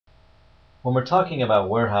When we're talking about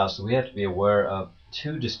warehouse, we have to be aware of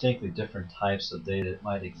two distinctly different types of data that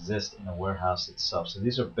might exist in a warehouse itself. So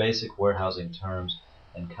these are basic warehousing terms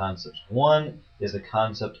and concepts. One is the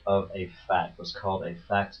concept of a fact, what's called a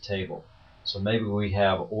fact table. So maybe we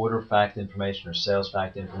have order fact information or sales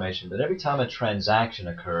fact information, but every time a transaction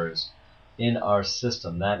occurs in our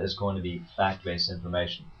system, that is going to be fact-based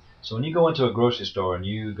information. So when you go into a grocery store and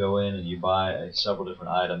you go in and you buy several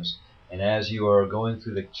different items, and as you are going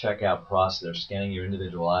through the checkout process, they're scanning your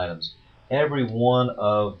individual items. Every one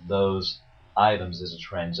of those items is a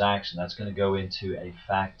transaction. That's going to go into a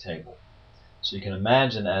fact table. So you can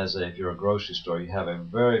imagine if you're a grocery store, you have a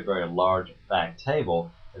very, very large fact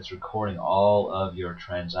table that's recording all of your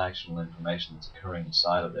transactional information that's occurring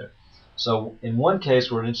inside of there. So in one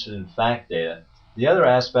case, we're interested in fact data. The other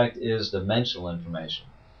aspect is dimensional information.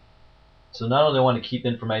 So not only want to keep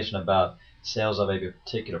information about sales of a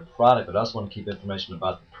particular product, but I also want to keep information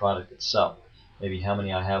about the product itself. Maybe how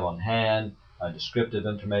many I have on hand, descriptive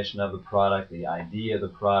information of the product, the ID of the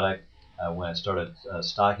product, when I started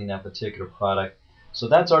stocking that particular product. So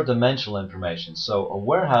that's our dimensional information. So a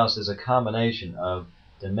warehouse is a combination of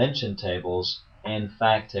dimension tables and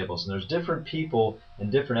fact tables. And there's different people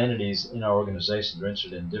and different entities in our organization that are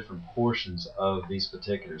interested in different portions of these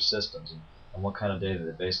particular systems and what kind of data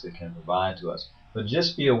they basically can provide to us. But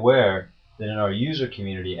just be aware that in our user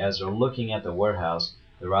community, as they're looking at the warehouse,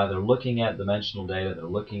 they're either looking at dimensional data, they're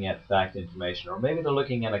looking at fact information, or maybe they're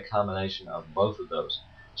looking at a combination of both of those.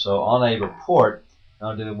 So on a report,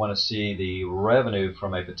 not only do they want to see the revenue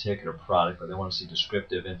from a particular product, but they want to see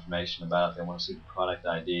descriptive information about it. They want to see the product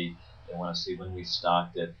ID. They want to see when we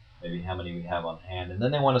stocked it, maybe how many we have on hand. And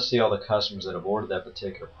then they want to see all the customers that have ordered that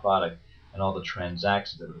particular product and all the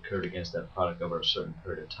transactions that have occurred against that product over a certain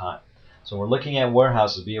period of time. So when we're looking at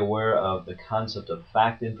warehouses, be aware of the concept of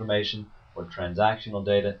fact information or transactional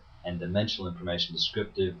data and dimensional information,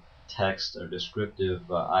 descriptive text or descriptive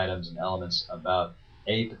items and elements about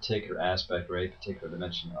a particular aspect or a particular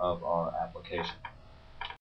dimension of our application.